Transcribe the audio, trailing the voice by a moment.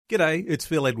G'day, it's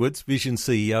Phil Edwards, Vision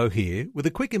CEO here, with a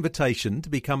quick invitation to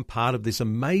become part of this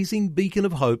amazing beacon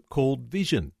of hope called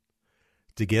Vision.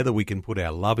 Together we can put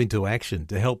our love into action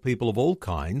to help people of all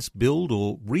kinds build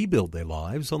or rebuild their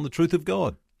lives on the truth of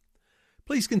God.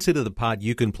 Please consider the part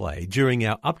you can play during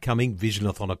our upcoming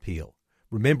Visionathon appeal,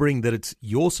 remembering that it's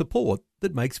your support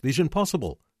that makes Vision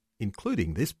possible,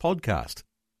 including this podcast.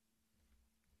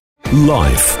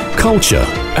 Life, culture,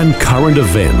 and current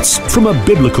events from a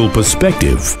biblical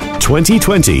perspective.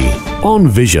 2020 on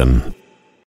Vision.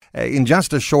 In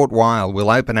just a short while,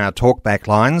 we'll open our talkback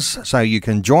lines so you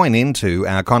can join into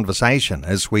our conversation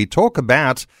as we talk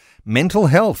about mental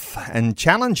health and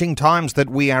challenging times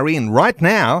that we are in. Right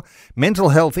now, mental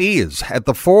health is at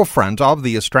the forefront of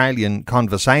the Australian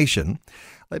conversation.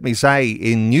 Let me say,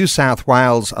 in New South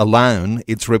Wales alone,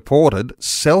 it's reported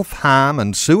self-harm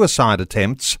and suicide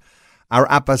attempts are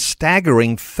up a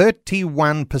staggering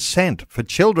 31% for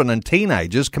children and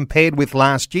teenagers compared with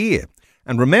last year.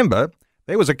 And remember,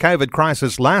 there was a COVID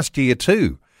crisis last year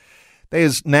too.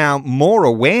 There's now more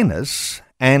awareness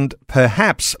and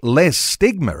perhaps less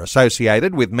stigma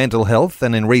associated with mental health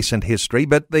than in recent history,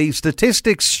 but the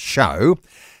statistics show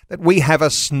that we have a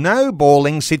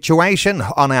snowballing situation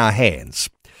on our hands.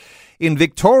 In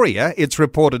Victoria, it's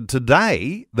reported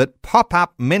today that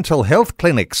pop-up mental health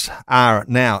clinics are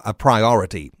now a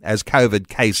priority as COVID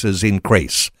cases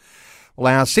increase.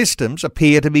 Well, our systems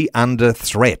appear to be under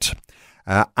threat,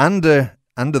 under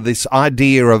this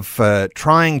idea of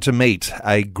trying to meet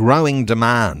a growing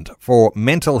demand for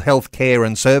mental health care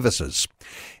and services.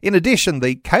 In addition,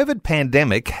 the COVID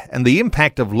pandemic and the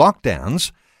impact of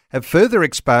lockdowns have further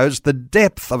exposed the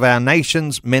depth of our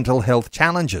nation's mental health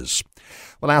challenges.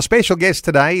 Well, our special guest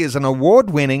today is an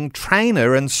award-winning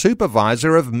trainer and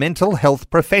supervisor of mental health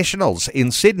professionals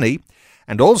in Sydney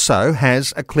and also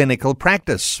has a clinical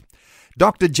practice.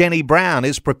 Dr. Jenny Brown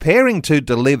is preparing to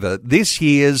deliver this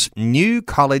year's New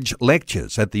College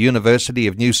Lectures at the University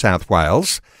of New South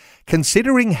Wales,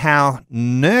 considering how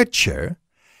nurture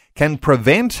can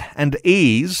prevent and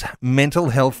ease mental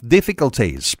health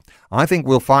difficulties. I think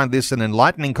we'll find this an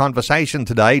enlightening conversation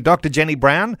today. Dr. Jenny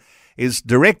Brown is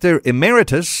Director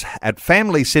Emeritus at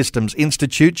Family Systems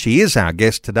Institute. She is our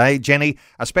guest today. Jenny,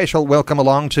 a special welcome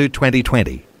along to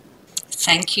 2020.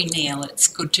 Thank you, Neil. It's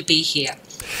good to be here.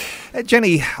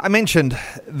 Jenny, I mentioned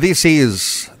this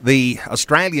is the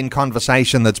Australian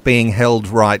conversation that's being held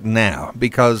right now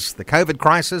because the COVID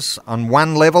crisis on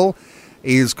one level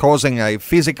is causing a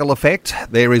physical effect.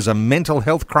 There is a mental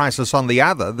health crisis on the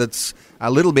other that's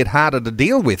a little bit harder to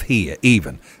deal with here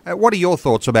even. What are your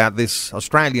thoughts about this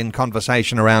Australian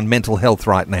conversation around mental health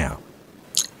right now?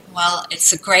 Well,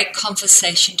 it's a great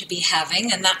conversation to be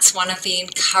having, and that's one of the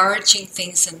encouraging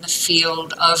things in the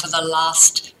field over the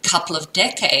last couple of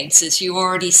decades. As you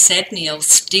already said, Neil,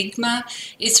 stigma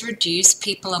is reduced.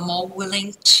 People are more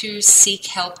willing to seek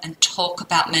help and talk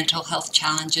about mental health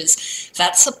challenges.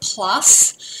 That's a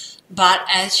plus. But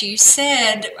as you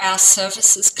said, our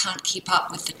services can't keep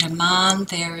up with the demand.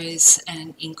 There is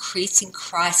an increasing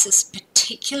crisis,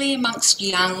 particularly amongst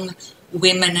young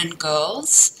women and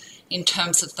girls, in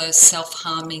terms of those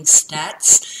self-harming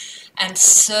stats. And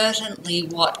certainly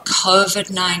what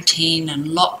COVID-19 and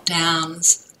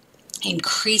lockdowns,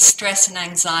 increased stress and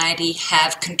anxiety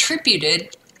have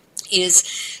contributed is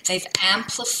they've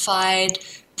amplified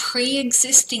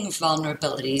pre-existing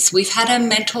vulnerabilities. We've had a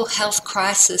mental health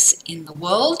crisis in the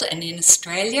world and in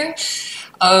Australia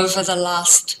over the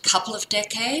last couple of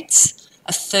decades.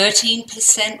 A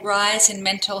 13% rise in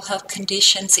mental health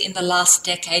conditions in the last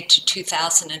decade to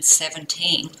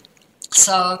 2017.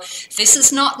 So this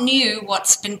is not new,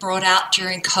 what's been brought out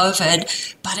during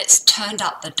COVID, but it's turned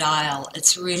up the dial.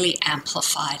 It's really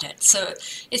amplified it. So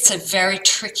it's a very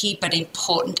tricky but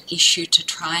important issue to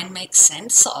try and make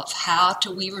sense of. How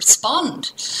do we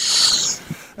respond?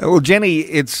 Well, Jenny,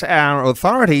 it's our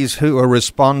authorities who are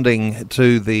responding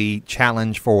to the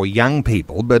challenge for young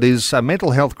people, but is a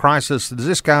mental health crisis,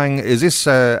 is this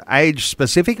age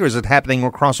specific or is it happening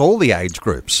across all the age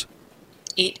groups?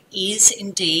 It is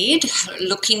indeed,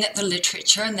 looking at the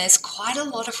literature, and there's quite a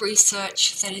lot of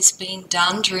research that is being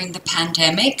done during the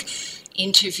pandemic,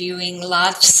 interviewing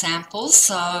large samples.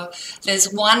 So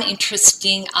there's one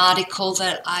interesting article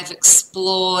that I've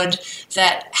explored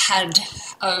that had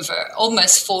over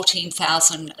almost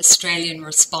 14,000 Australian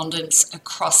respondents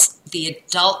across the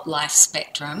adult life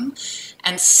spectrum.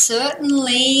 And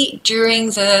certainly during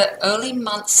the early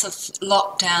months of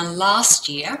lockdown last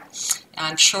year,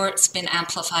 I'm sure it's been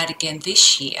amplified again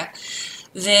this year,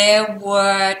 there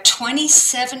were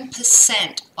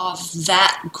 27% of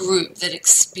that group that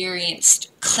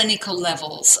experienced clinical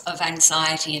levels of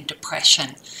anxiety and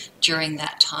depression during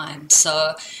that time.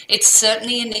 So it's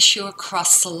certainly an issue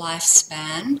across the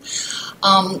lifespan.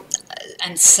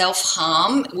 And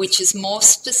self-harm, which is more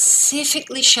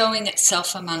specifically showing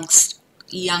itself amongst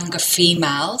younger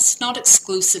females, not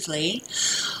exclusively.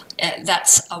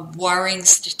 That's a worrying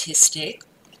statistic.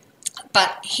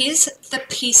 But here's the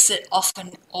piece that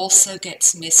often also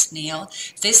gets missed, Neil.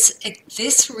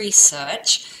 This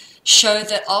research showed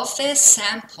that of their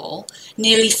sample,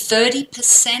 nearly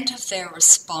 30% of their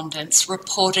respondents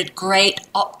reported great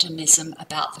optimism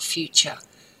about the future.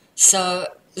 So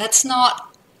that's not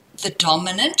the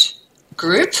dominant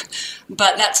group,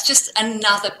 but that's just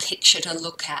another picture to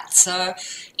look at. So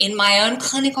in my own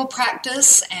clinical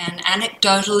practice and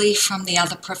anecdotally from the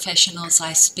other professionals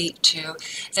I speak to,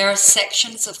 there are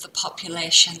sections of the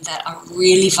population that are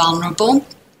really vulnerable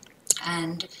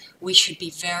and we should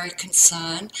be very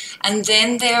concerned. And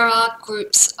then there are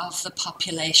groups of the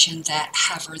population that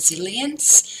have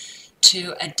resilience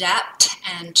to adapt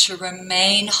and to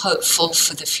remain hopeful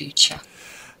for the future.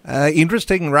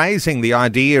 Interesting raising the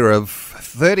idea of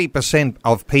 30%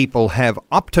 of people have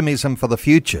optimism for the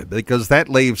future, because that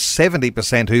leaves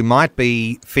 70% who might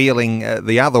be feeling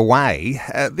the other way.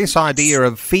 This idea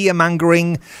of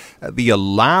fear-mongering, the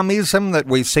alarmism that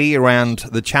we see around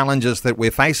the challenges that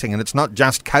we're facing, and it's not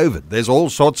just COVID. There's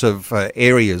all sorts of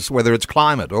areas, whether it's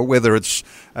climate or whether it's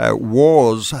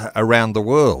wars around the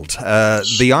world.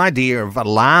 The idea of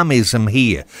alarmism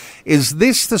here, is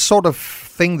this the sort of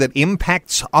thing that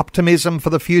impacts optimism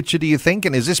for the future, do you think?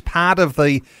 And is this part of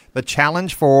the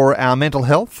challenge for our mental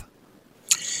health?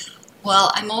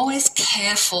 Well, I'm always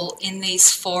careful in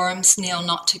these forums, Neil,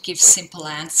 not to give simple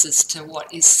answers to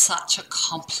what is such a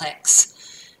complex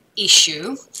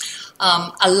issue.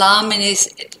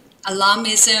 Alarmism,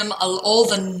 all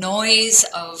the noise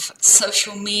of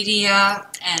social media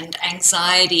and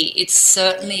anxiety, it's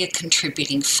certainly a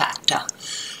contributing factor.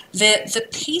 The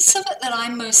piece of it that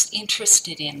I'm most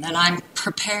interested in, that I'm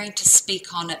preparing to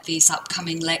speak on at these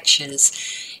upcoming lectures,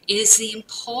 is the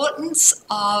importance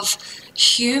of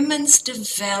humans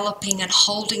developing and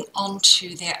holding on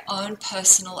to their own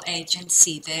personal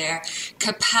agency, their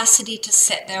capacity to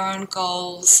set their own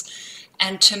goals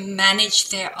and to manage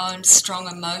their own strong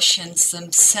emotions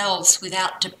themselves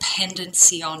without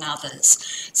dependency on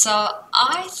others. So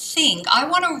I think I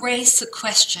want to raise the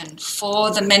question for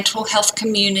the mental health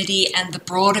community and the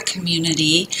broader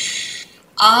community.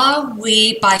 Are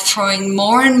we, by throwing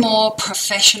more and more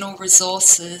professional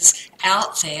resources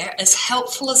out there, as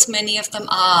helpful as many of them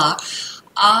are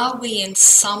we in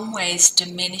some ways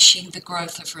diminishing the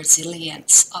growth of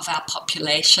resilience of our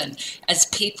population as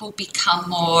people become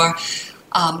more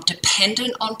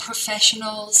dependent on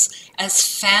professionals, as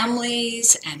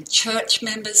families and church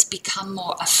members become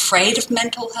more afraid of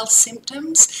mental health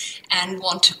symptoms and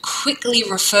want to quickly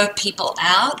refer people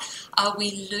out? Are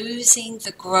we losing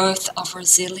the growth of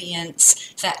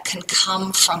resilience that can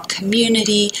come from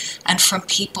community and from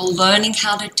people learning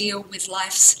how to deal with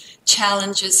life's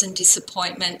challenges and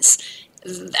disappointments?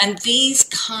 And these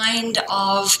kind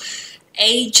of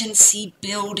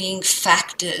agency-building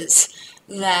factors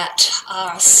that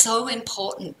are so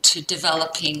important to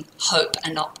developing hope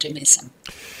and optimism.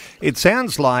 It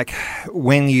sounds like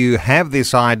when you have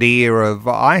this idea of,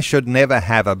 I should never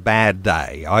have a bad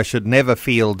day, I should never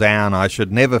feel down, I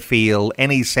should never feel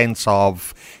any sense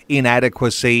of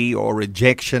inadequacy or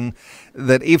rejection,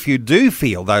 that if you do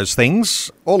feel those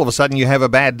things, all of a sudden you have a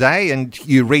bad day and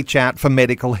you reach out for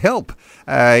medical help.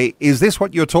 Is this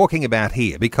what you're talking about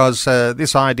here? Because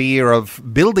this idea of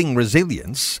building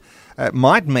resilience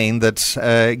might mean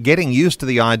that getting used to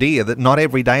the idea that not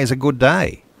every day is a good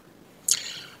day.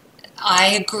 I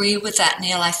agree with that,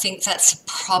 Neil. I think that's a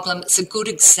problem. It's a good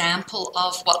example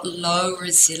of what low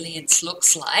resilience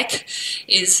looks like,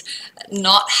 is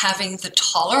not having the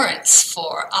tolerance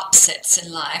for upsets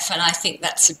in life. And I think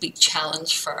that's a big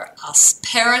challenge for us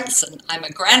parents. And I'm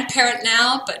a grandparent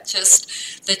now, but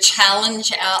just the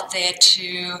challenge out there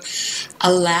to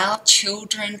allow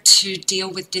children to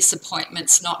deal with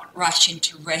disappointments, not rushing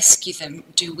to rescue them.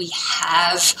 Do we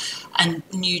have a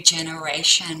new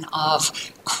generation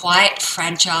of quite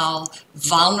fragile,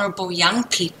 vulnerable young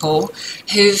people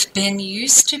who've been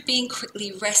used to being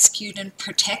quickly rescued and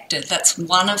protected? That's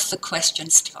one of the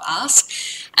questions to ask.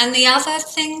 And the other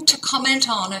thing to comment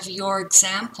on of your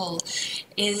example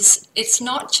is it's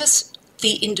not just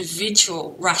the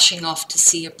individual rushing off to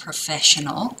see a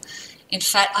professional. In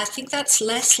fact, I think that's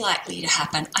less likely to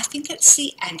happen. I think it's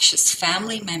the anxious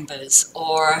family members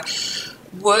or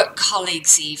work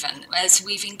colleagues even. As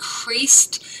we've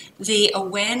increased the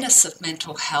awareness of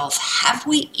mental health, have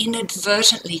we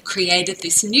inadvertently created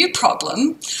this new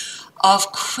problem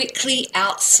of quickly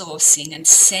outsourcing and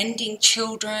sending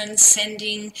children,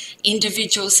 sending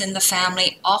individuals in the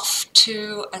family off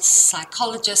to a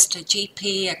psychologist, a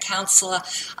GP, a counsellor?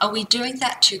 Are we doing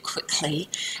that too quickly?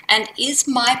 And is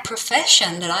my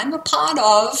profession that I'm a part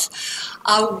of,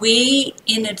 are we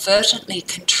inadvertently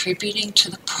contributing to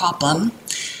the problem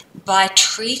by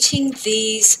treating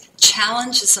these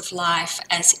challenges of life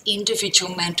as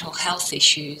individual mental health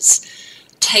issues,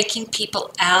 taking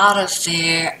people out of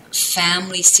their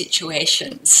family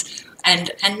situations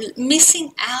and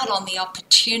missing out on the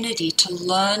opportunity to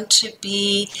learn to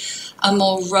be a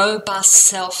more robust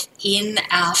self in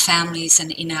our families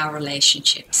and in our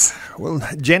relationships? Well,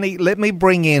 Jenny, let me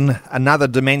bring in another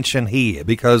dimension here,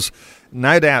 because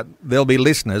no doubt there'll be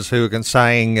listeners who are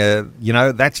saying,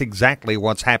 that's exactly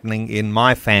what's happening in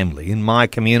my family, in my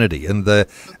community, and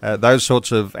those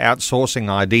sorts of outsourcing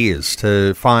ideas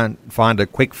to find a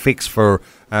quick fix for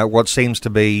what seems to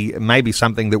be maybe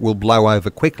something that will blow over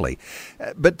quickly.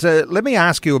 But let me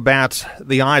ask you about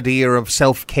the idea of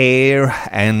self-care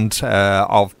and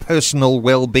of personal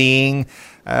well-being.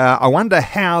 I wonder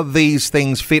how these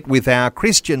things fit with our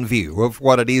Christian view of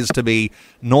what it is to be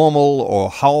normal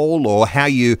or whole, or how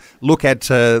you look at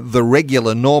the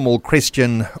regular, normal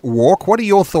Christian walk. What are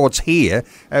your thoughts here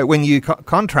when you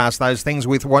contrast those things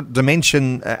with what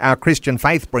dimension our Christian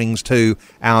faith brings to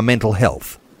our mental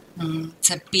health? It's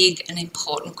a big and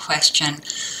important question.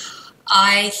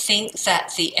 I think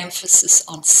that the emphasis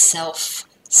on self-care,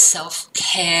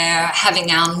 having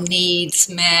our needs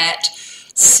met,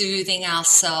 soothing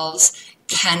ourselves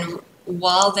can,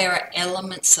 while there are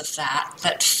elements of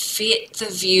that fit the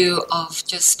view of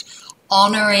just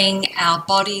honouring our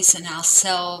bodies and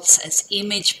ourselves as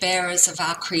image bearers of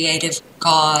our creative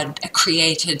God, our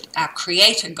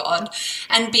creator God,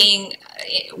 and being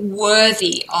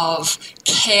worthy of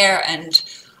care and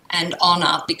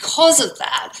honour. Because of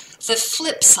that, the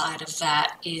flip side of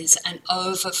that is an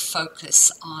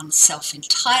over-focus on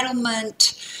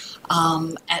self-entitlement,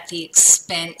 at the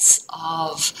expense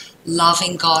of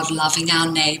loving God, loving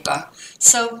our neighbour.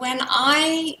 So when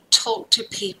I talk to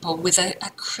people with a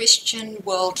Christian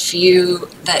worldview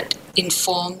that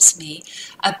informs me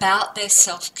about their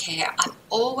self-care, I'm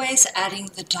always adding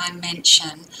the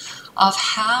dimension of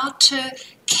how to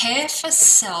care for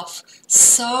self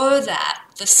so that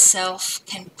the self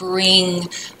can bring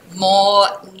more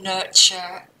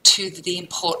nurture to the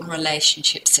important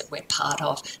relationships that we're part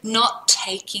of, not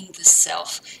taking the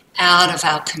self out of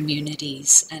our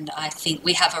communities. And I think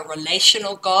we have a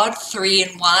relational God, 3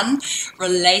 in 1.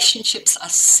 Relationships are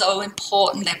so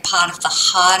important. They're part of the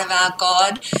heart of our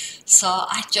God. So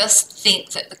I just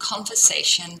think that the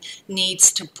conversation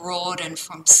needs to broaden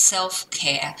from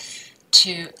self-care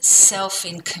to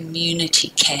self-in-community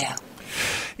care.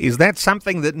 Is that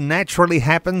something that naturally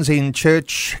happens in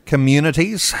church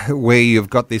communities, where you've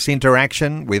got this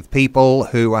interaction with people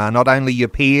who are not only your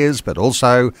peers but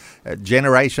also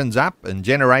generations up and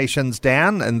generations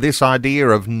down, and this idea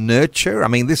of nurture? I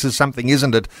mean, this is something,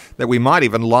 isn't it, that we might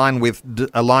even align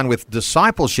with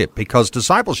discipleship, because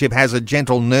discipleship has a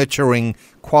gentle nurturing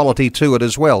quality to it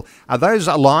as well. Are those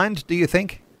aligned, do you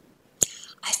think?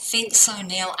 I think so,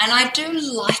 Neil. And I do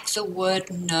like the word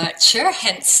nurture,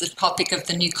 hence the topic of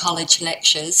the New College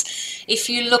lectures. If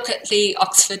you look at the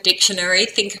Oxford Dictionary,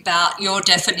 think about your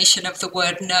definition of the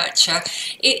word nurture.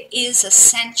 It is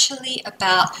essentially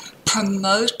about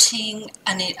promoting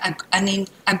a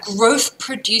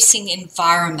growth-producing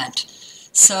environment.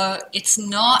 So it's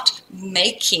not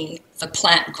making the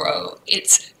plant grow,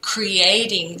 it's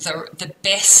creating the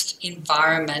best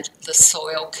environment, the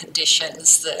soil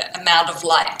conditions, the amount of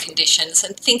light conditions,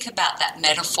 and think about that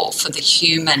metaphor for the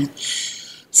human.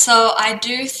 So I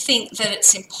do think that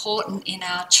it's important in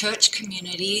our church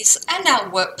communities and our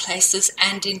workplaces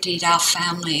and indeed our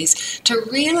families to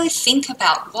really think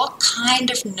about what kind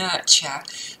of nurture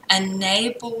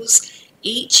enables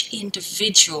each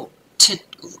individual to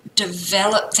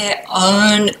develop their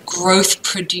own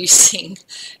growth-producing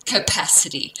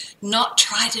capacity, not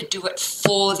try to do it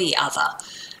for the other.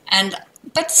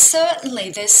 But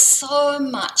certainly there's so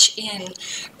much in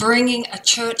bringing a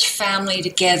church family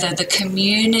together, the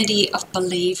community of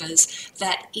believers,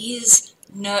 that is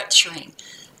nurturing,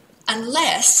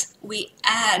 unless we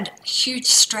add huge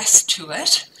stress to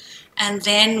it. And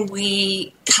then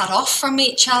we cut off from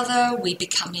each other, we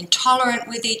become intolerant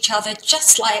with each other,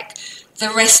 just like the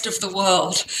rest of the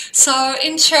world. So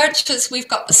in churches, we've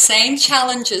got the same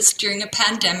challenges during a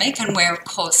pandemic, and we're, of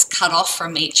course, cut off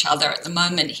from each other at the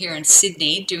moment here in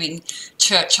Sydney doing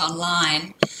church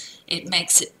online. It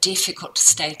makes it difficult to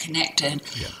stay connected.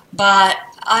 Yeah. But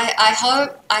I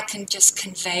hope I can just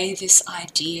convey this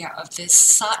idea of there's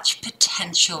such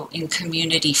potential in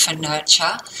community for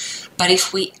nurture, but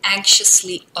if we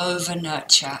anxiously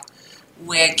over-nurture,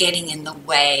 we're getting in the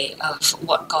way of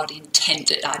what God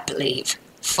intended, I believe,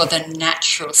 for the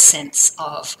natural sense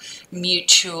of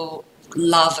mutual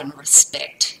love and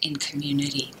respect in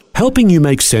community. Helping you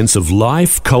make sense of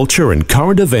life, culture and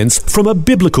current events from a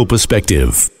biblical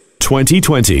perspective.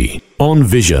 2020 on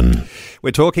Vision. We're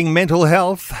talking mental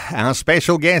health. Our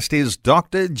special guest is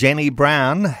Dr. Jenny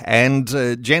Brown, and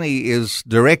Jenny is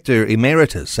Director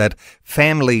Emeritus at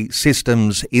Family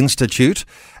Systems Institute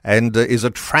and is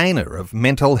a trainer of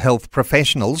mental health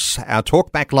professionals. Our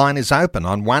talkback line is open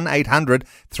on 1800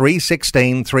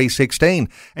 316 316.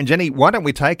 And Jenny, why don't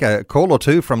we take a call or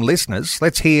two from listeners?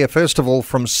 Let's hear first of all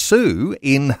from Sue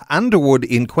in Underwood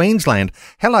in Queensland.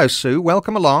 Hello, Sue.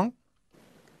 Welcome along.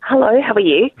 Hello, how are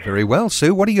you? Very well,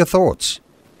 Sue. What are your thoughts?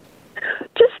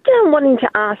 Just wanting to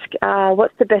ask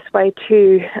what's the best way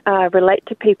to relate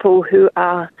to people who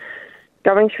are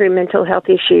going through mental health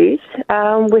issues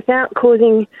without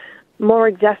causing more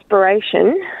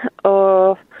exasperation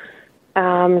or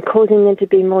causing them to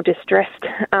be more distressed.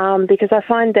 Because I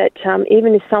find that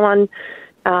even if someone,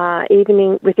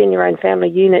 within your own family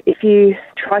unit, if you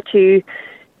try to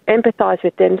empathise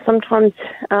with them, sometimes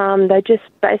they just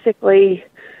basically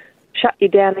shut you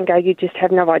down and go, you just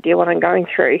have no idea what I'm going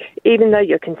through. Even though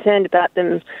you're concerned about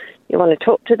them, you want to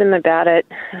talk to them about it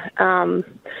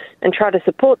and try to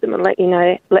support them and let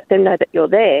them know that you're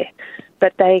there.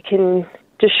 But they can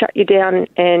just shut you down,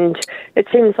 and it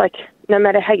seems like no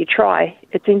matter how you try,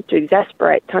 it seems to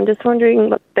exasperate. So I'm just wondering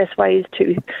what the best way is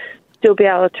to still be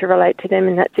able to relate to them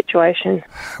in that situation.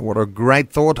 What a great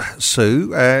thought,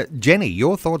 Sue. Jenny,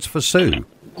 your thoughts for Sue?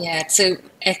 Yeah,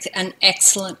 it's an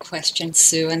excellent question,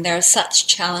 Sue, and there are such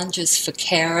challenges for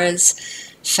carers,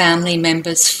 family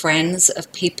members, friends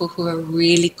of people who are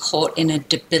really caught in a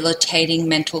debilitating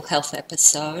mental health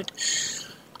episode.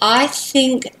 I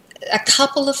think a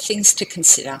couple of things to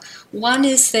consider. One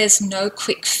is there's no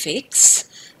quick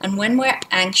fix, and when we're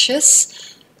anxious,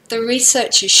 the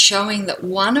research is showing that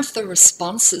one of the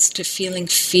responses to feeling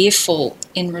fearful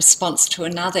in response to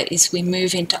another is we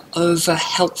move into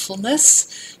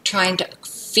over-helpfulness, trying to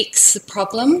fix the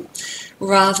problem,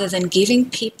 rather than giving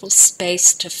people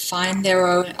space to find their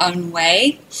own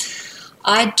way.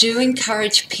 I do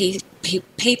encourage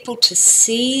people to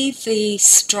see the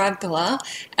struggler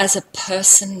as a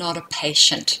person, not a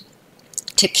patient,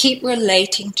 to keep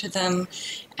relating to them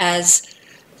as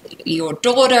your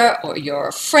daughter or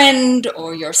your friend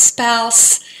or your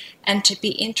spouse, and to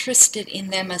be interested in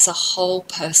them as a whole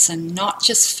person, not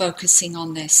just focusing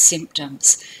on their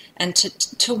symptoms, and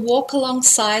to walk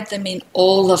alongside them in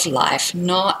all of life,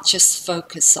 not just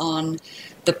focus on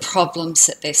the problems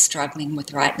that they're struggling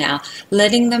with right now,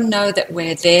 letting them know that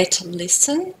we're there to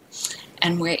listen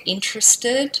and we're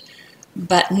interested,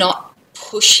 but not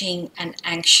pushing and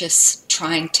anxious,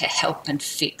 trying to help and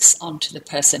fix onto the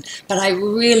person. But I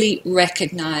really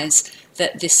recognise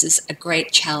that this is a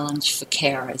great challenge for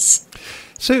carers.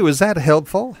 Sue, is that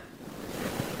helpful?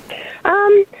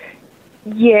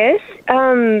 Yes,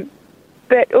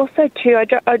 but also too,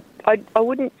 I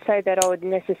wouldn't say that I would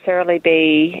necessarily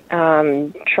be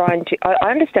trying to... I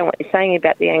understand what you're saying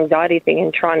about the anxiety thing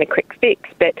and trying a quick fix,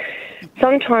 but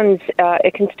sometimes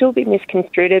it can still be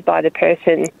misconstrued by the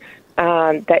person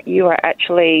that you are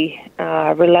actually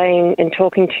relaying and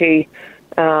talking to,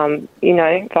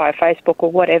 via Facebook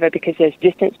or whatever, because there's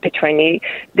distance between you.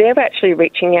 They're actually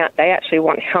reaching out. They actually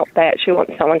want help. They actually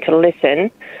want someone to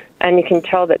listen, and you can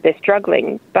tell that they're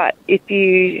struggling. But if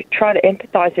you try to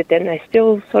empathise with them, they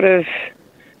still sort of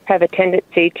have a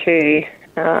tendency to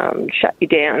shut you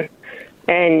down.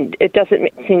 And it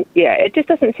just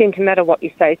doesn't seem to matter what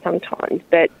you say sometimes.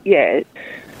 But yeah.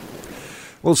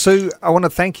 Well, Sue, I want to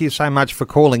thank you so much for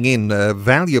calling in. A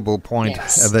valuable point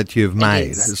that you've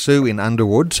made. Sue in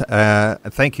Underwood,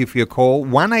 thank you for your call.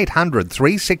 1800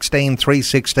 316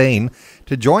 316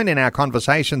 to join in our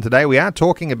conversation today. We are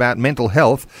talking about mental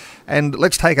health, and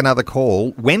let's take another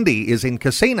call. Wendy is in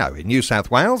Casino in New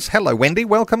South Wales. Hello, Wendy.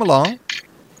 Welcome along.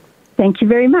 Thank you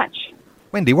very much.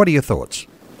 Wendy, what are your thoughts?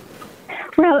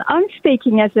 Well, I'm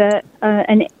speaking as a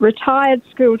retired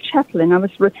school chaplain. I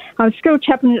was school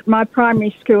chaplain at my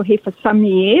primary school here for some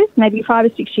years, maybe 5 or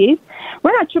 6 years.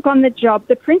 When I took on the job,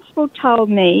 the principal told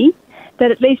me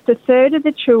that at least a third of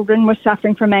the children were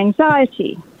suffering from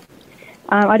anxiety.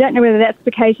 I don't know whether that's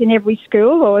the case in every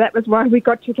school or that was why we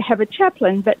got to have a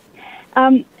chaplain. But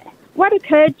what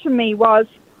occurred to me was,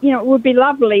 it would be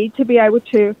lovely to be able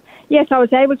to, yes, I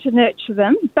was able to nurture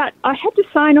them, but I had to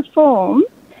sign a form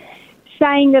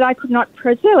saying that I could not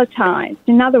proselytize.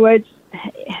 In other words,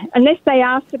 unless they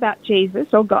asked about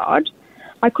Jesus or God,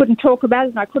 I couldn't talk about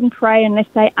it and I couldn't pray unless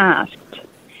they asked.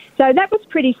 So that was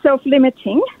pretty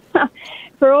self-limiting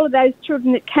for all of those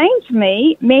children that came to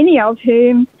me, many of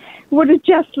whom would have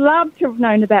just loved to have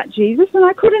known about Jesus, and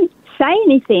I couldn't say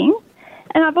anything.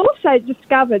 And I've also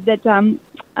discovered that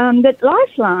that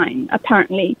Lifeline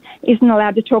apparently isn't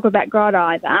allowed to talk about God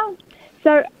either.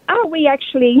 So are we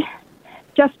actually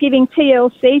just giving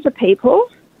TLC to people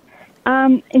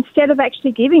instead of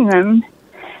actually giving them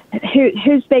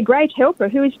who's their great helper,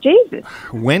 who is Jesus?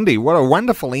 Wendy, what a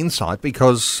wonderful insight,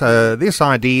 because this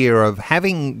idea of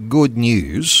having good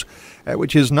news,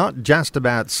 which is not just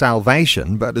about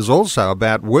salvation, but is also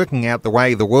about working out the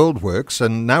way the world works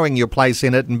and knowing your place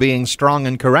in it and being strong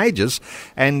and courageous.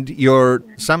 And you're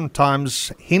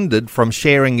sometimes hindered from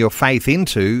sharing your faith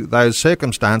into those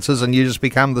circumstances, and you just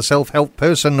become the self-help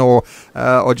person or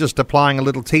just applying a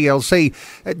little TLC.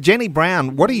 Jenny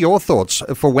Brown, what are your thoughts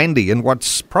for Wendy and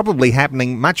what's probably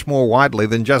happening much more widely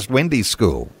than just Wendy's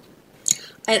school?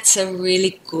 It's a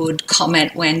really good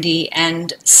comment, Wendy,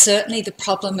 and certainly the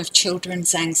problem of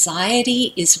children's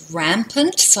anxiety is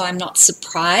rampant, so I'm not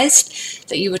surprised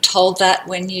that you were told that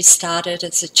when you started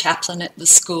as a chaplain at the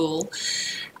school.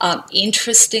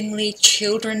 Interestingly,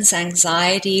 children's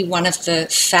anxiety, one of the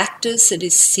factors that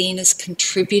is seen as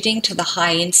contributing to the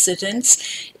high incidence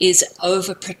is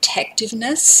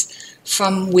overprotectiveness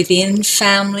from within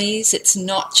families. It's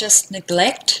not just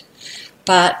neglect,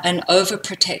 but an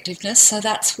overprotectiveness. So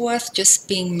that's worth just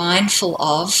being mindful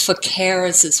of for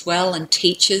carers as well, and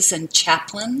teachers and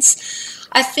chaplains.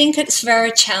 I think it's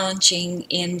very challenging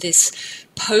in this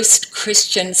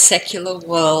post-Christian secular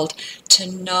world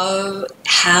to know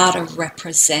how to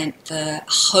represent the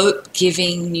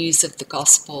hope-giving news of the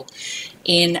gospel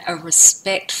in a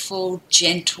respectful,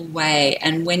 gentle way.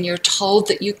 And when you're told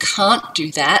that you can't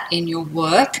do that in your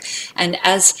work, and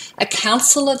as a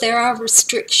counsellor, there are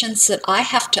restrictions that I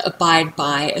have to abide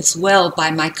by as well, by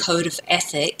my code of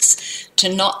ethics,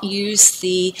 to not use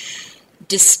the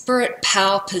disparate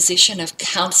power position of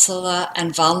counsellor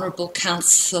and vulnerable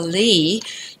counsellee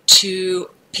to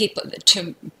people,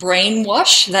 to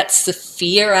brainwash. That's the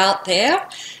fear out there.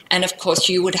 And of course,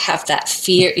 you would have that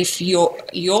fear if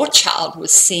your child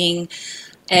was seeing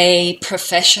a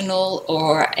professional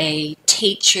or a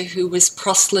teacher who was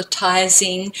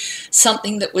proselytizing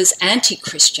something that was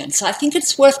anti-Christian. So I think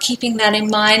it's worth keeping that in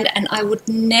mind, and I would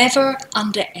never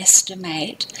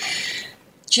underestimate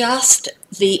just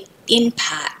the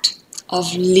impact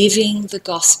of living the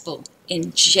gospel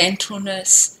in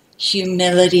gentleness,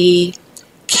 humility,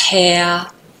 care,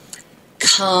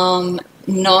 calm,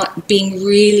 not being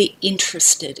really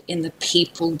interested in the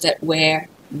people that we're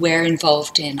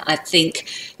involved in. I think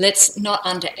let's not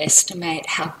underestimate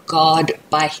how God,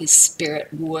 by His Spirit,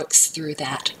 works through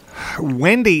that.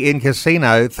 Wendy in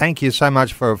Casino, thank you so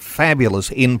much for a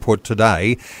fabulous input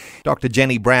today. Dr.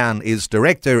 Jenny Brown is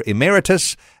Director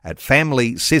Emeritus at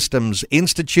Family Systems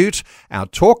Institute. Our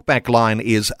talkback line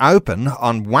is open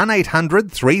on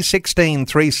 1800 316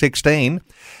 316.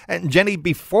 And Jenny,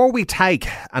 before we take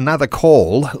another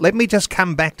call, let me just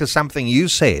come back to something you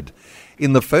said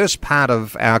in the first part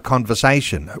of our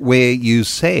conversation, where you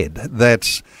said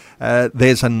that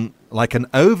there's an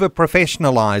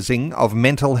over-professionalising of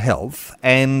mental health,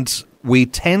 and we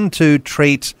tend to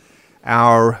treat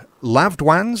our loved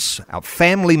ones, our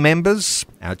family members,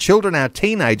 our children, our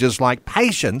teenagers like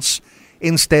patients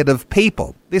instead of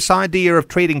people. This idea of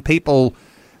treating people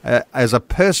as a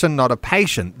person, not a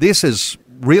patient, this is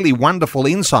really wonderful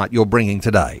insight you're bringing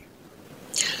today.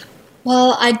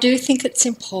 Well, I do think it's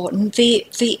important.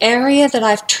 The area that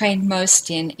I've trained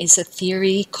most in is a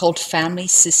theory called family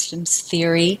systems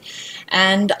theory,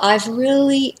 and I've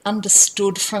really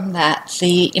understood from that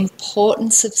the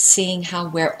importance of seeing how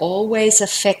we're always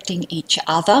affecting each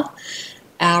other.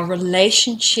 Our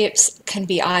relationships can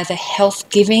be either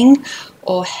health-giving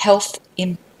or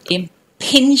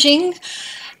health-impinging,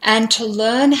 and to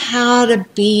learn how to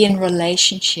be in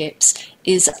relationships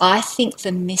is, I think,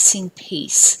 the missing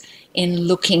piece in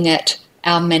looking at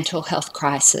our mental health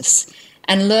crisis,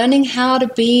 and learning how to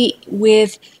be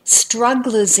with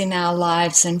strugglers in our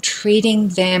lives and treating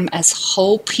them as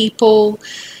whole people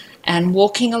and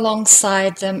walking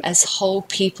alongside them as whole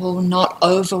people, not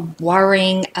over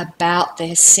worrying about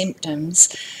their symptoms.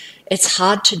 It's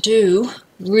hard to do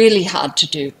really hard to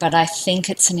do, but I think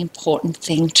it's an important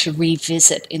thing to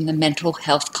revisit in the mental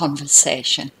health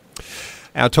conversation.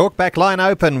 Our talkback line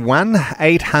open,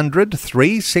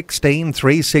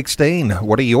 1-800-316-316.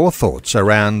 What are your thoughts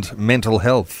around mental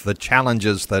health, the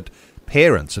challenges that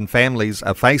parents and families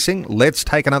are facing? Let's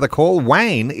take another call.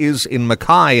 Wayne is in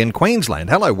Mackay in Queensland.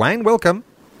 Hello, Wayne. Welcome.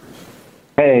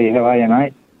 Hey, how are you,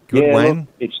 mate? Good, Wayne. Look,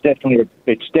 it's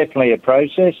definitely a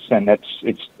process, and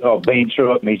I've been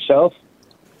through it myself.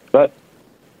 But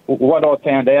what I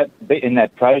found out in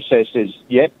that process is,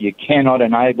 you cannot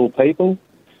enable people,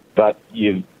 but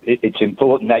it's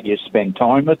important that you spend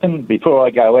time with them. Before I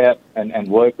go out and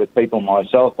work with people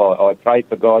myself, I pray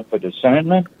for God for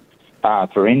discernment,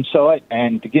 for insight,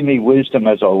 and to give me wisdom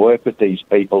as I work with these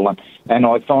people. And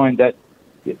I find that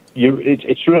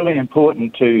it's really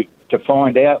important to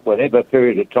find out, whatever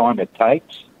period of time it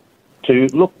takes, to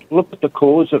look at the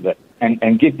cause of it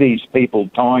and give these people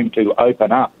time to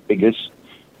open up, because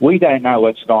we don't know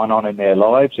what's going on in their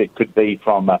lives. It could be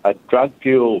from a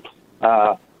drug-fueled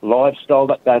lifestyle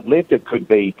that they've lived. It could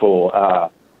be for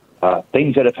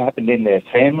things that have happened in their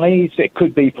families. It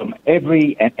could be from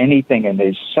every and anything, and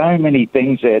there's so many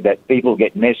things there that people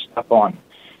get messed up on.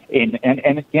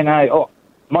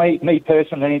 Me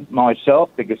personally, myself,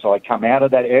 because I come out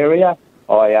of that area,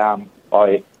 I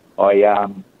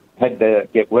had to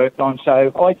get worked on.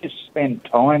 So I just spend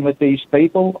time with these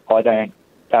people. I don't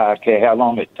care how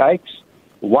long it takes,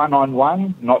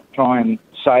 one-on-one, not try and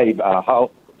save or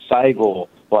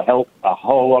help a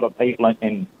whole lot of people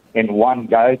in one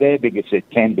go there, because it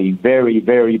can be very,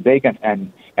 very big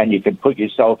and you can put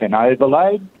yourself in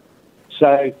overload.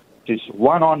 So just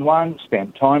one-on-one,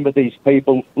 spend time with these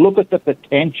people, look at the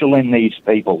potential in these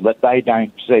people that they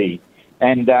don't see,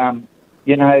 and,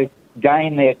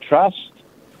 gain their trust,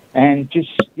 and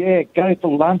just, go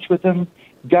for lunch with them,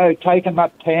 go take them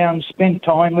uptown, spend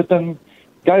time with them,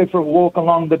 go for a walk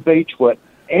along the beach,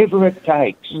 whatever it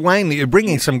takes. Wayne, you're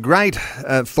bringing some great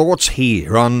thoughts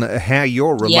here on how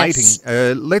you're relating.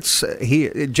 Yes. Let's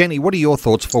hear, Jenny, what are your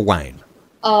thoughts for Wayne?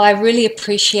 Oh, I really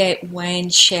appreciate Wayne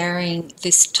sharing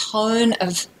this tone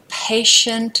of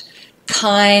patient,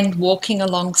 kind, walking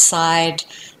alongside,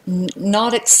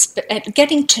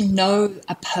 getting to know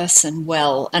a person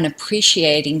well and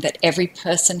appreciating that every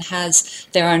person has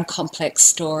their own complex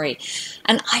story.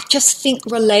 And I just think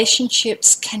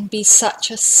relationships can be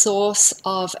such a source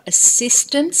of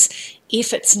assistance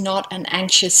if it's not an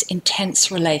anxious, intense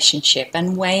relationship.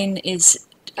 And Wayne is,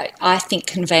 I think,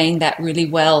 conveying that really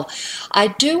well. I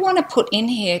do want to put in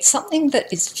here something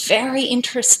that is very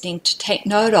interesting to take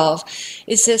note of,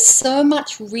 is there's so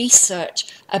much research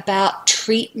about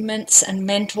treatments and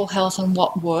mental health and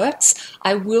what works.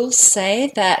 I will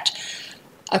say that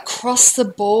across the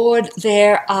board,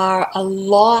 there are a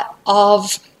lot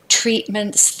of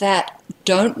treatments that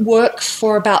don't work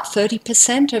for about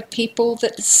 30% of people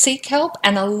that seek help,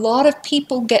 and a lot of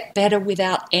people get better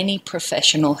without any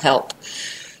professional help.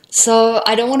 So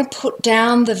I don't want to put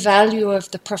down the value of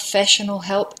the professional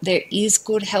help. There is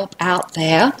good help out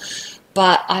there,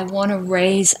 but I want to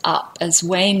raise up, as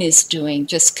Wayne is doing,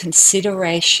 just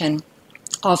consideration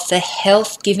of the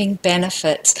health-giving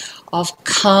benefits of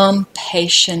calm,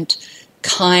 patient,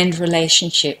 kind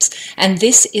relationships. And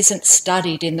this isn't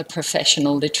studied in the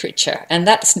professional literature, and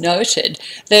that's noted.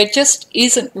 There just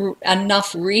isn't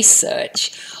enough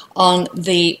research on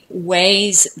the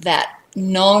ways that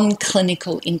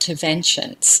non-clinical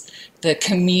interventions, the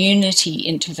community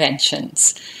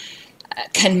interventions,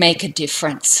 can make a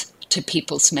difference to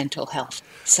people's mental health.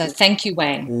 So thank you,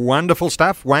 Wayne. Wonderful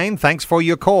stuff. Wayne, thanks for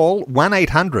your call.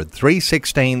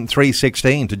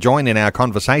 1-800-316-316 to join in our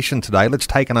conversation today. Let's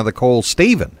take another call.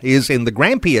 Stephen is in the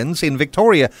Grampians in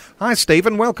Victoria. Hi,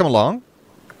 Stephen. Welcome along.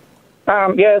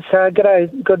 Yes,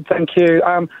 g'day. Good, thank you.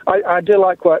 I do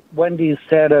like what Wendy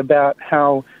said about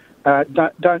how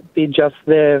don't be just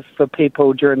there for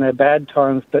people during their bad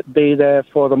times, but be there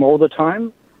for them all the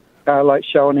time, like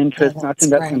show an interest. And I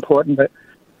think that's important. But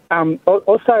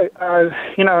also,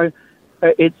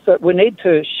 it's we need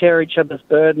to share each other's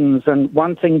burdens. And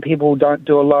one thing people don't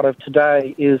do a lot of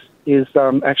today is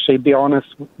actually be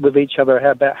honest with each other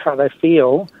about how they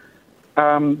feel.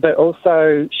 But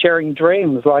also sharing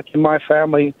dreams. Like in my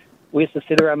family, we used to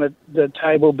sit around the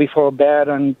table before bed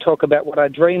and talk about what our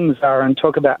dreams are and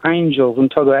talk about angels and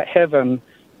talk about heaven.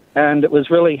 And it was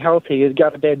really healthy. You'd go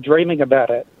to bed dreaming about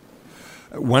it.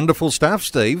 Wonderful stuff,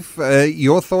 Steve.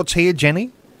 Your thoughts here,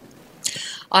 Jenny?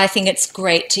 I think it's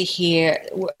great to hear.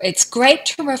 It's great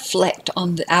to reflect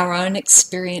on our own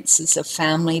experiences of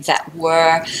family that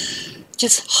were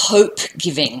just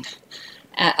hope-giving.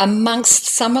 Amongst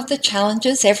some of the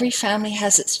challenges, every family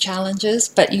has its challenges,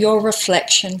 but your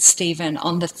reflection, Stephen,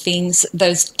 on the things,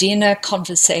 those dinner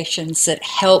conversations that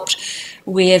helped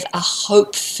with a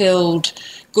hope-filled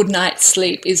good night's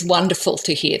sleep is wonderful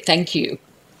to hear. Thank you.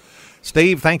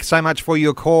 Steve, thanks so much for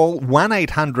your call.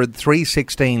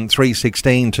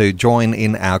 1-800-316-316 to join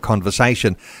in our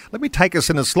conversation. Let me take us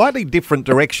in a slightly different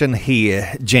direction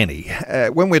here, Jenny.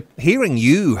 When we're hearing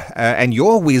you and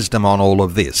your wisdom on all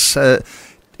of this,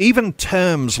 even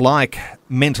terms like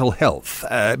mental health,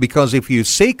 because if you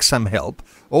seek some help,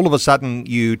 all of a sudden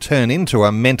you turn into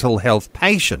a mental health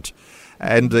patient.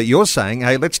 And you're saying,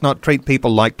 hey, let's not treat people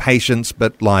like patients,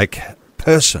 but like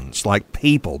persons, like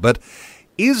people. But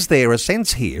is there a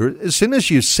sense here, as soon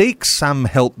as you seek some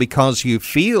help because you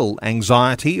feel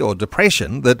anxiety or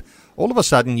depression, that all of a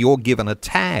sudden you're given a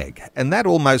tag, and that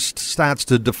almost starts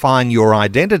to define your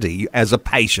identity as a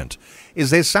patient? Is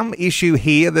there some issue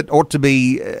here that ought to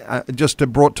be just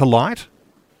brought to light?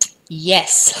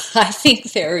 Yes, I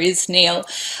think there is, Neil.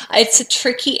 It's a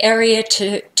tricky area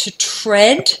to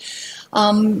tread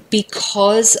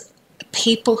because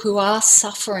people who are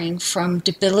suffering from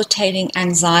debilitating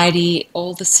anxiety,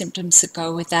 all the symptoms that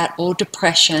go with that, or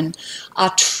depression,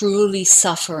 are truly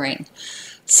suffering.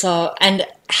 So, and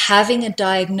having a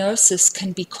diagnosis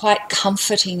can be quite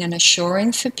comforting and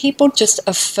assuring for people, just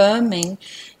affirming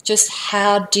just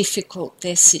how difficult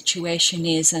their situation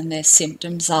is and their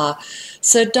symptoms are.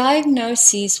 So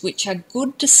diagnoses which are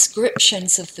good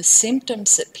descriptions of the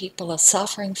symptoms that people are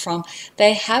suffering from,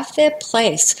 they have their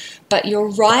place. But you're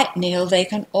right, Neil, they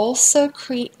can also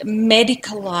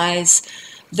medicalize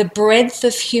the breadth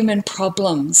of human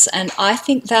problems. And I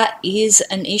think that is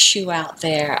an issue out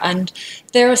there. And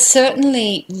there are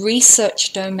certainly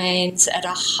research domains at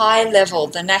a high level.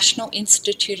 The National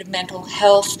Institute of Mental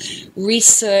Health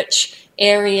research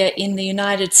area in the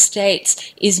United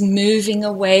States is moving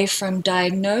away from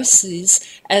diagnoses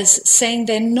as saying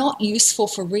they're not useful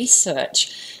for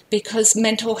research, because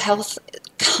mental health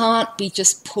can't be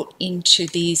just put into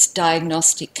these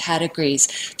diagnostic categories.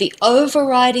 The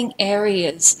overriding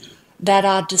areas that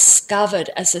are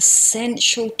discovered as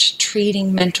essential to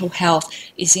treating mental health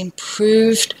is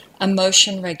improved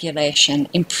emotion regulation,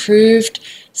 improved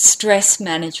stress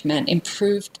management,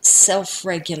 improved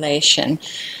self-regulation.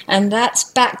 And that's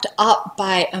backed up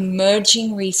by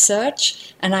emerging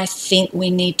research, and I think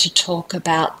we need to talk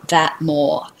about that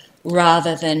more,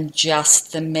 rather than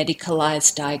just the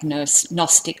medicalized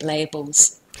diagnostic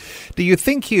labels. Do you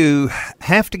think you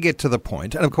have to get to the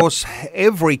point, and of course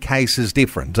every case is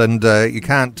different and you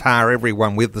can't tar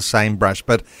everyone with the same brush,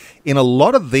 but in a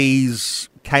lot of these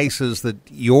cases that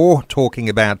you're talking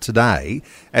about today,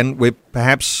 and with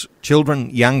perhaps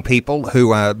children, young people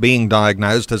who are being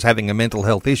diagnosed as having a mental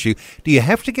health issue, do you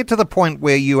have to get to the point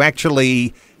where you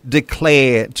actually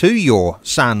declare to your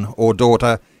son or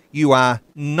daughter, you are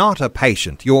not a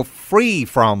patient, you're free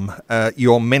from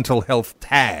your mental health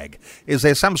tag? Is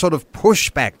there some sort of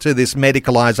pushback to this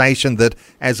medicalisation that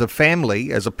as a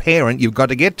family, as a parent, you've got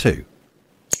to get to?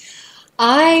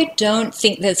 I don't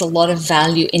think there's a lot of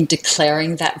value in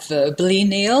declaring that verbally,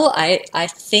 Neil. I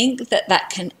think that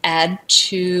can add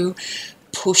to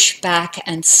pushback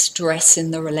and stress in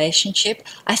the relationship.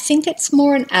 I think it's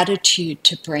more an attitude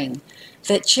to bring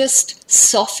that just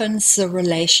softens the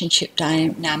relationship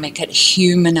dynamic. It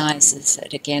humanizes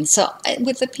it again. So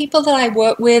with the people that I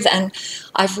work with, and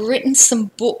I've written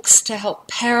some books to help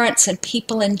parents and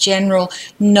people in general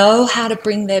know how to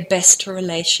bring their best to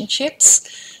relationships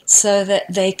so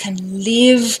that they can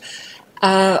live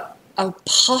a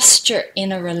posture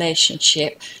in a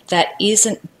relationship that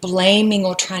isn't blaming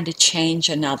or trying to change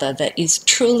another, that is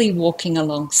truly walking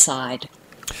alongside.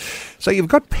 So you've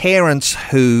got parents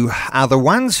who are the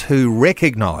ones who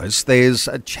recognise there's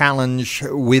a challenge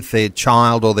with their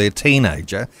child or their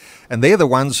teenager, and they're the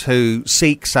ones who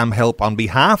seek some help on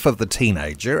behalf of the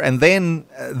teenager, and then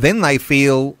they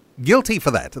feel guilty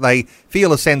for that. They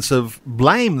feel a sense of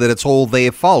blame that it's all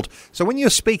their fault. So when you're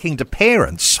speaking to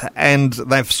parents and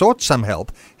they've sought some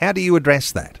help, how do you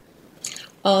address that?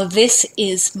 Oh, this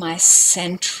is my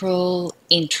central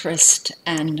interest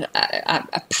and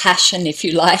a passion, if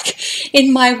you like,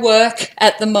 in my work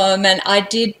at the moment. I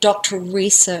did doctoral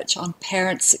research on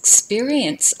parents'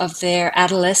 experience of their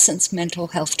adolescents' mental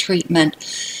health treatment,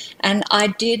 and I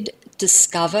did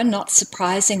discover, not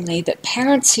surprisingly, that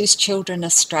parents whose children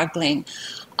are struggling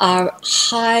are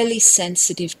highly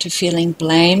sensitive to feeling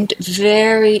blamed.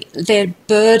 They're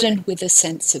burdened with a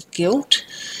sense of guilt.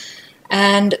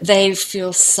 and they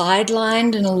feel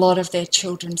sidelined in a lot of their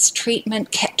children's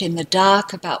treatment, kept in the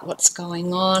dark about what's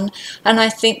going on. And I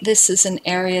think this is an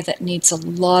area that needs a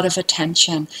lot of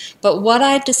attention. But what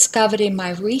I discovered in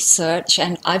my research,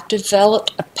 and I've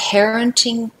developed a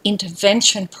parenting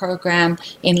intervention program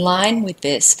in line with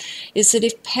this, is that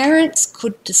if parents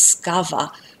could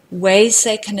discover ways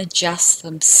they can adjust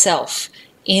themselves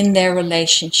in their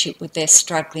relationship with their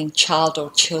struggling child or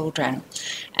children,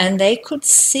 and they could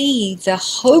see the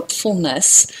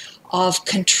hopefulness of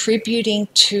contributing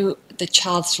to the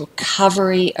child's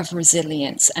recovery of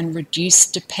resilience and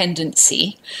reduced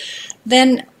dependency,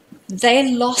 then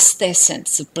they lost their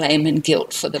sense of blame and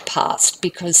guilt for the past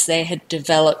because they had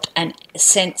developed a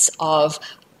sense of,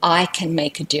 I can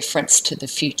make a difference to the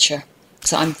future.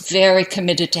 So I'm very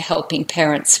committed to helping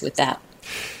parents with that.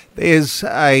 There's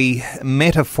a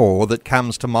metaphor that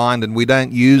comes to mind, and we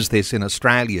don't use this in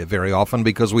Australia very often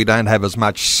because we don't have as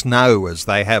much snow as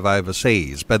they have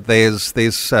overseas. But there's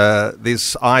this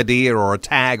idea or a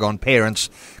tag on parents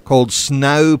called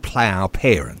snowplow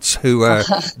parents, who are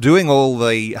doing all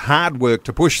the hard work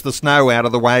to push the snow out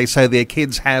of the way so their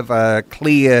kids have a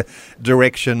clear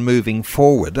direction moving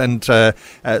forward. And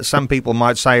some people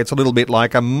might say it's a little bit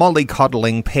like a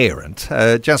mollycoddling parent,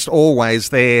 just always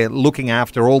there looking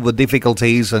after all the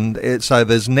difficulties, and so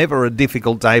there's never a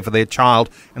difficult day for their child,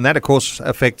 and that of course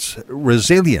affects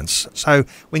resilience. So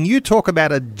when you talk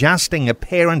about adjusting a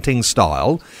parenting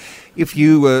style, if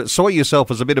you saw yourself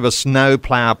as a bit of a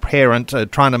snowplow parent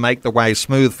trying to make the way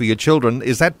smooth for your children,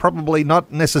 is that probably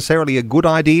not necessarily a good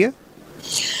idea?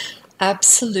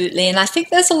 Absolutely, and I think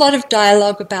there's a lot of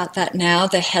dialogue about that now.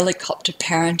 The helicopter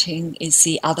parenting is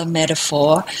the other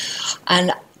metaphor,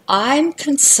 and I'm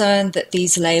concerned that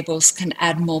these labels can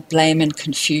add more blame and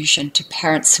confusion to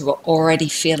parents who are already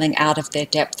feeling out of their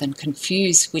depth and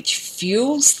confused, which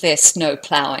fuels their snow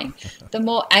plowing. The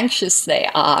more anxious they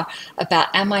are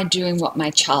about, am I doing what my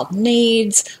child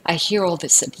needs? I hear all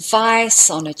this advice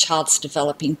on a child's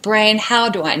developing brain. How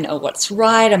do I know what's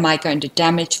right? Am I going to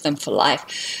damage them for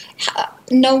life?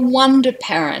 No wonder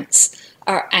parents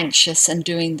are anxious and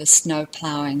doing the snow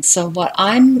plowing. So what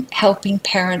I'm helping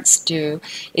parents do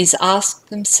is ask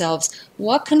themselves,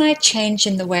 what can I change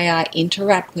in the way I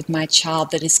interact with my child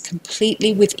that is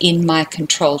completely within my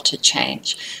control to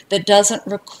change, that doesn't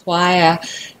require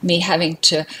me having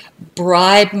to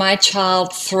bribe my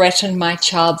child, threaten my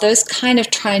child? Those kind of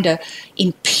trying to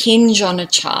impinge on a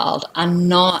child are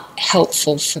not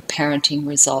helpful for parenting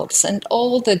results. And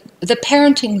all the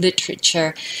parenting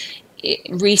literature,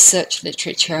 research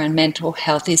literature and mental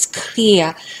health is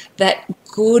clear that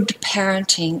good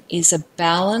parenting is a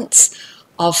balance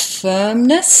of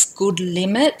firmness, good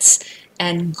limits,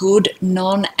 and good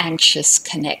non-anxious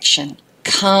connection,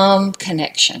 calm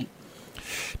connection.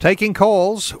 Taking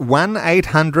calls,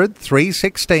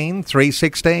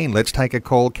 1-800-316-316. Let's take a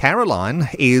call. Caroline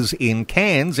is in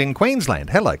Cairns in Queensland.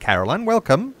 Hello, Caroline.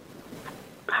 Welcome.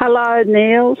 Hello,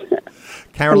 Neil.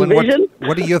 Caroline,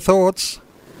 what are your thoughts?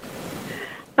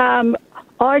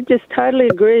 I just totally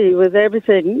agree with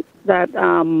everything that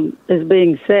is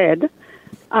being said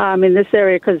in this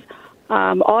area, because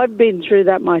I've been through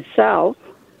that myself,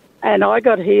 and I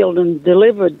got healed and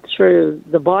delivered through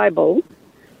the Bible.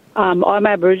 I'm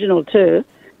Aboriginal too,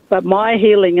 but my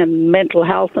healing and mental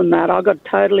health and that, I got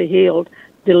totally healed,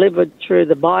 delivered through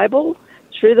the Bible,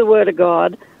 through the Word of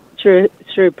God, through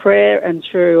prayer and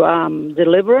through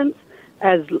deliverance,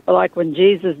 as like when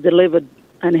Jesus delivered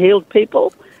and healed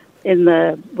people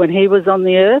when he was on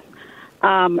the earth.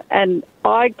 And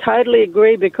I totally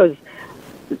agree, because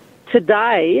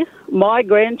today my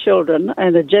grandchildren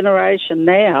and the generation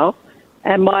now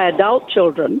and my adult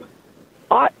children,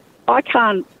 I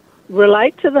can't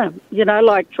relate to them,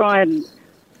 like try and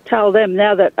tell them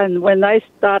now that, and when they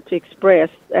start to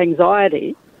express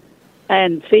anxiety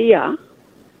and fear,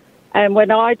 and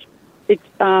when I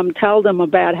tell them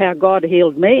about how God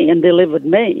healed me and delivered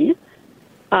me,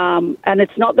 and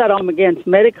it's not that I'm against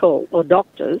medical or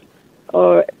doctors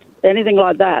or anything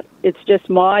like that. It's just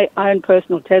my own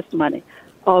personal testimony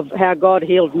of how God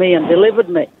healed me and delivered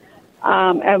me.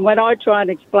 And when I try and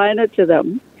explain it to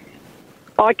them,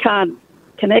 I can't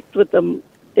connect with them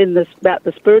about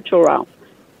the spiritual realm,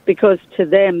 because to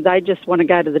them, they just want to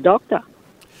go to the doctor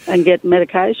and get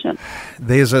medication.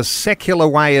 There's a secular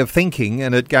way of thinking,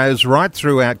 and it goes right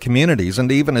throughout communities.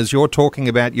 And even as you're talking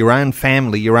about your own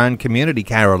family, your own community,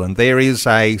 Carolyn, there is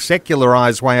a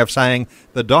secularized way of saying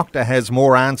the doctor has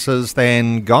more answers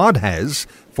than God has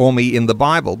for me in the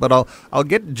Bible. But I'll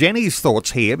get Jenny's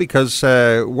thoughts here, because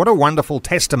what a wonderful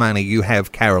testimony you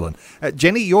have, Carolyn.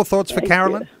 Jenny, your thoughts for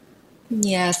Carolyn?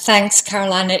 Yeah, thanks,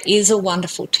 Caroline. It is a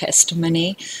wonderful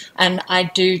testimony. And I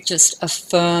do just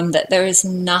affirm that there is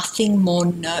nothing more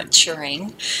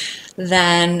nurturing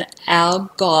than our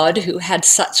God, who had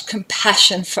such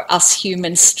compassion for us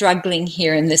humans struggling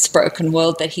here in this broken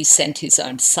world that he sent his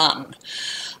own son.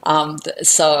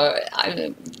 There's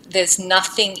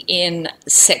nothing in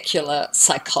secular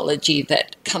psychology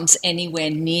that comes anywhere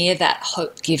near that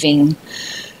hope-giving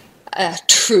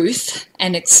truth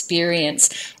and experience.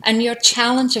 And your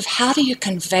challenge of how do you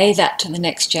convey that to the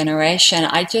next generation,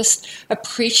 I just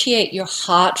appreciate your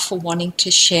heart for wanting to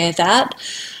share that.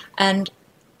 And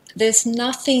there's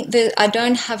nothing, I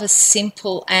don't have a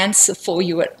simple answer for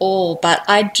you at all, but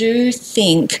I do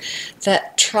think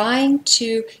that trying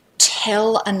to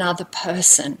tell another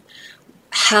person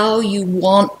how you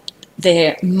want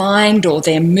their mind or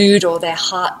their mood or their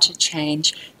heart to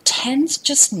change tends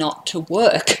just not to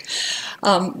work,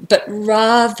 but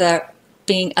rather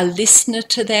being a listener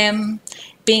to them,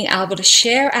 being able to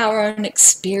share our own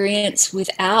experience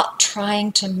without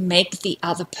trying to make the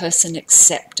other person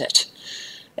accept it.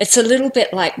 It's a little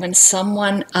bit like when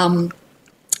someone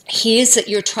hears that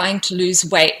you're trying to lose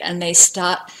weight and they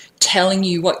start telling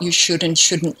you what you should and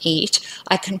shouldn't eat.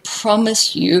 I can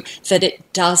promise you that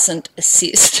it doesn't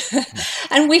assist.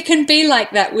 And we can be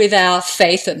like that with our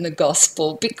faith in the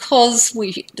gospel because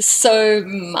we so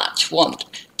much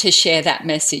want to share that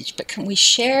message. But can we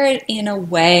share it in a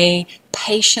way,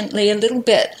 patiently, a little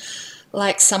bit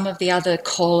like some of the other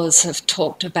callers have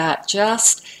talked about,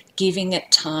 just giving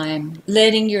it time,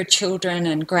 letting your children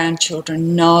and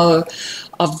grandchildren know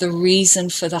of the reason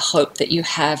for the hope that you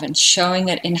have and showing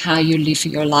it in how you live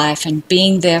your life and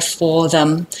being there for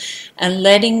them and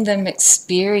letting them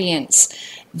experience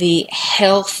the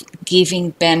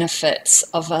health-giving benefits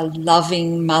of a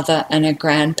loving mother and a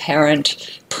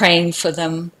grandparent, praying for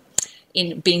them,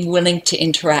 in being willing to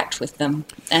interact with them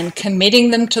and committing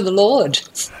them to the Lord.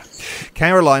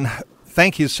 Caroline,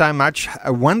 thank you so much.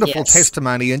 A wonderful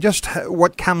testimony, and just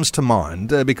what comes to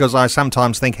mind, because I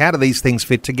sometimes think, how do these things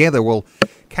fit together? Well,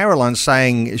 Caroline's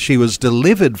saying she was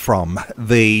delivered from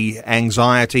the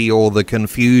anxiety or the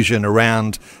confusion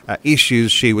around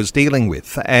issues she was dealing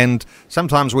with. And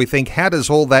sometimes we think, how does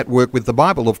all that work with the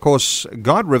Bible? Of course,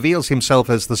 God reveals himself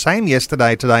as the same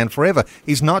yesterday, today and forever.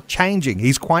 He's not changing.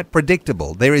 He's quite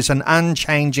predictable. There is an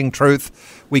unchanging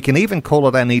truth. We can even call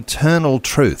it an eternal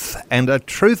truth, and a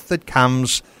truth that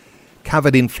comes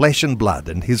covered in flesh and blood,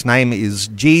 and his name is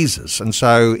Jesus. And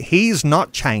so he's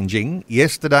not changing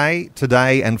yesterday,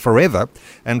 today and forever.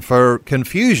 And for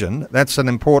confusion, that's an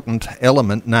important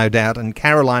element, no doubt. And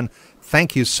Caroline,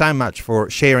 thank you so much for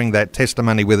sharing that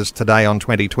testimony with us today on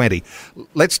 2020.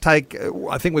 Let's take,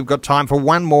 I think we've got time for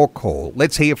one more call.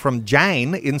 Let's hear from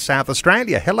Jane in South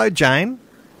Australia. Hello, Jane.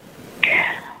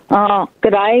 Oh,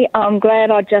 good day. I'm glad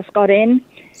I just got in.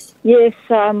 Yes,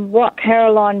 what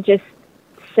Caroline just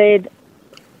said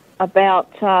about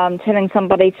telling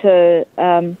somebody to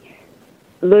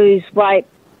lose weight,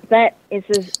 that is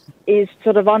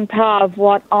sort of on par of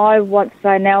what I want to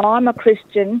say. Now, I'm a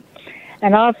Christian,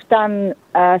 and I've done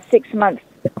a 6-month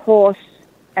course,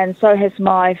 and so has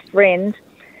my friend.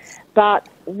 But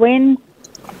when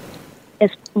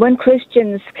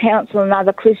Christians counsel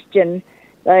another Christian,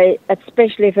 they,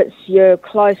 especially if it's your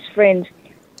close friend,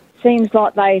 seems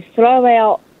like they throw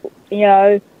out,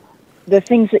 the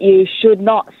things that you should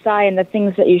not say and the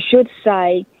things that you should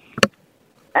say.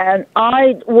 And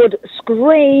I would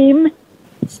scream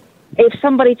if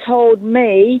somebody told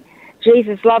me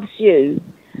Jesus loves you.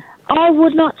 I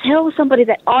would not tell somebody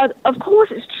that. Of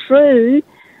course it's true,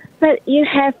 but you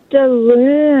have to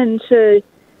learn to,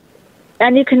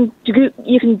 and you can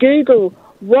Google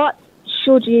what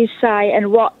should you say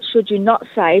and what should you not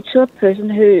say to a person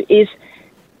who is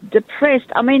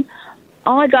depressed. I mean,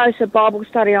 I go to Bible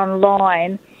study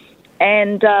online,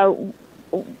 and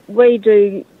we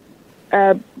do,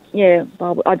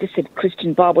 Bible. I just said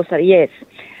Christian Bible study, yes.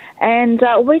 And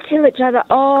we tell each other,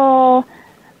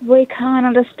 we can't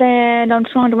understand, I'm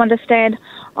trying to understand.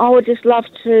 I would just love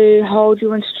to hold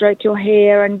you and stroke your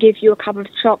hair and give you a cup of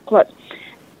chocolate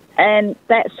and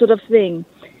that sort of thing.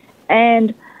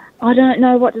 And I don't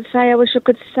know what to say. I wish I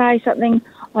could say something.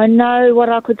 I know what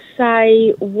I could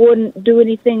say wouldn't do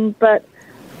anything, but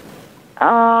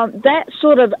that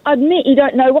sort of, admit you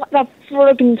don't know what the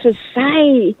friggin' to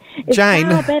say. It's Jane,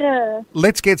 far better.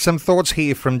 Let's get some thoughts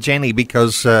here from Jenny,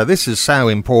 because this is so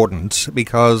important,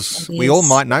 because we all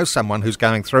might know someone who's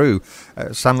going through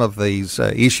some of these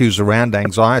issues around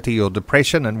anxiety or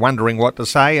depression and wondering what to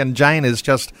say, and Jane is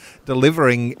just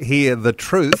delivering here the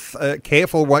truth.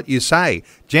 Careful what you say.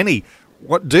 Jenny,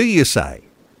 what do you say?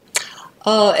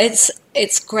 Oh, it's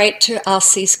It's great to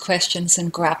ask these questions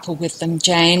and grapple with them,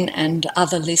 Jane and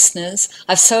other listeners.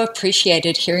 I've so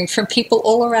appreciated hearing from people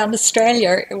all around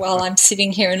Australia while I'm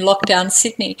sitting here in lockdown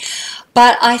Sydney.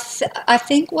 But I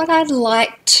think what I'd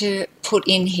like to put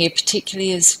in here,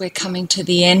 particularly as we're coming to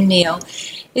the end, Neil,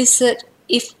 is that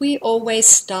if we always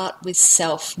start with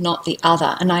self, not the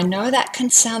other, and I know that can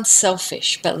sound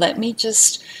selfish, but let me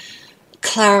just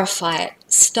clarify it.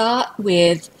 Start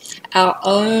with our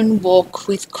own walk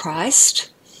with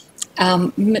Christ,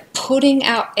 putting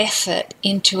our effort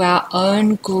into our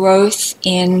own growth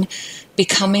in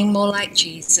becoming more like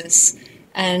Jesus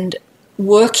and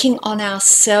working on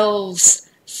ourselves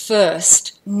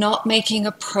first, not making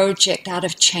a project out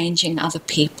of changing other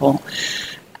people.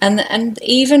 And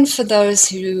even for those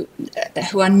who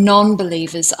are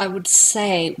non-believers, I would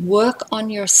say work on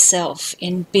yourself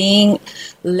in being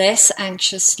less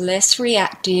anxious, less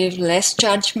reactive, less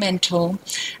judgmental,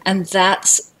 and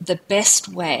that's the best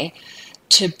way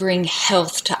to bring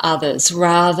health to others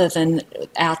rather than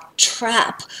our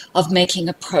trap of making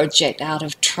a project out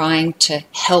of trying to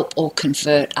help or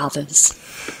convert others.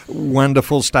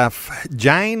 Wonderful stuff.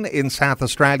 Jane in South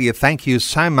Australia, thank you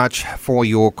so much for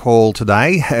your call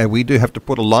today. We do have to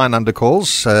put a line under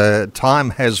calls. Time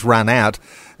has run out.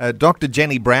 Dr.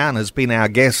 Jenny Brown has been our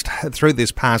guest through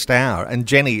this past hour. And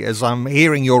Jenny, as I'm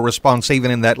hearing your response, even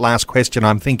in that last question,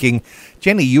 I'm thinking,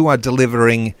 Jenny, you are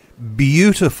delivering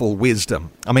beautiful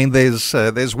wisdom. I mean, there's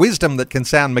wisdom that can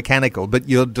sound mechanical, but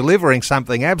you're delivering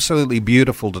something absolutely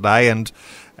beautiful today. And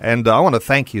I want to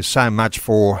thank you so much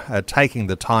for taking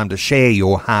the time to share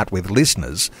your heart with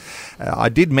listeners. I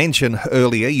did mention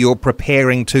earlier you're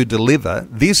preparing to deliver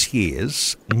this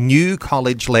year's New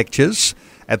College Lectures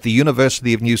at the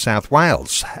University of New South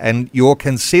Wales, and you're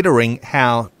considering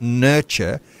how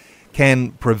nurture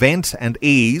can prevent and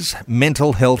ease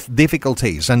mental health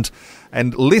difficulties. And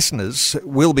listeners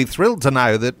will be thrilled to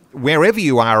know that wherever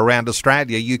you are around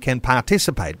Australia, you can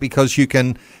participate because you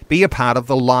can be a part of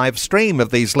the live stream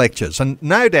of these lectures. And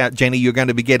no doubt, Jenny, you're going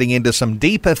to be getting into some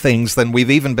deeper things than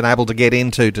we've even been able to get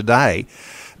into today.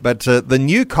 But the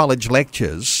New College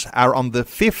Lectures are on the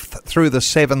 5th through the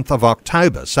 7th of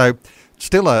October. So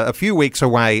still a few weeks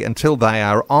away until they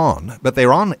are on. But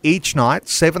they're on each night,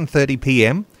 7:30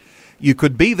 p.m. You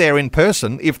could be there in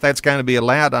person if that's going to be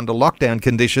allowed under lockdown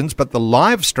conditions, but the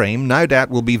live stream, no doubt,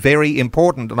 will be very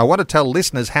important. And I want to tell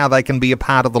listeners how they can be a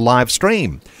part of the live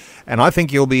stream. And I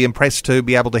think you'll be impressed to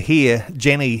be able to hear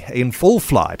Jenny in full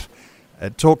flight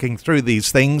talking through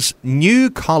these things.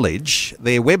 New College,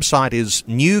 their website is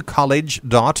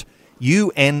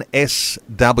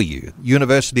newcollege.unsw,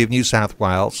 University of New South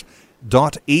Wales,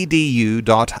 .edu.au,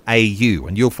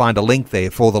 and you'll find a link there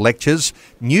for the lectures,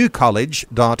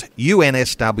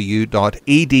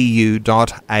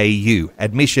 newcollege.unsw.edu.au.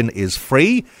 Admission is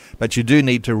free, but you do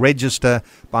need to register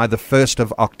by the 1st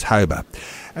of October.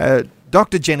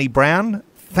 Dr. Jenny Brown,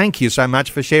 thank you so much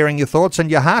for sharing your thoughts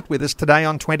and your heart with us today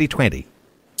on 2020.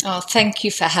 Oh, thank you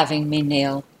for having me,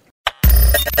 Neil.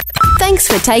 Thanks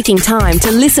for taking time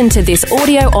to listen to this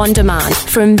audio on demand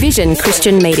from Vision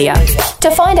Christian Media. To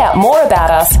find out more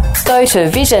about us, go to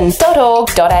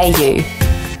vision.org.au.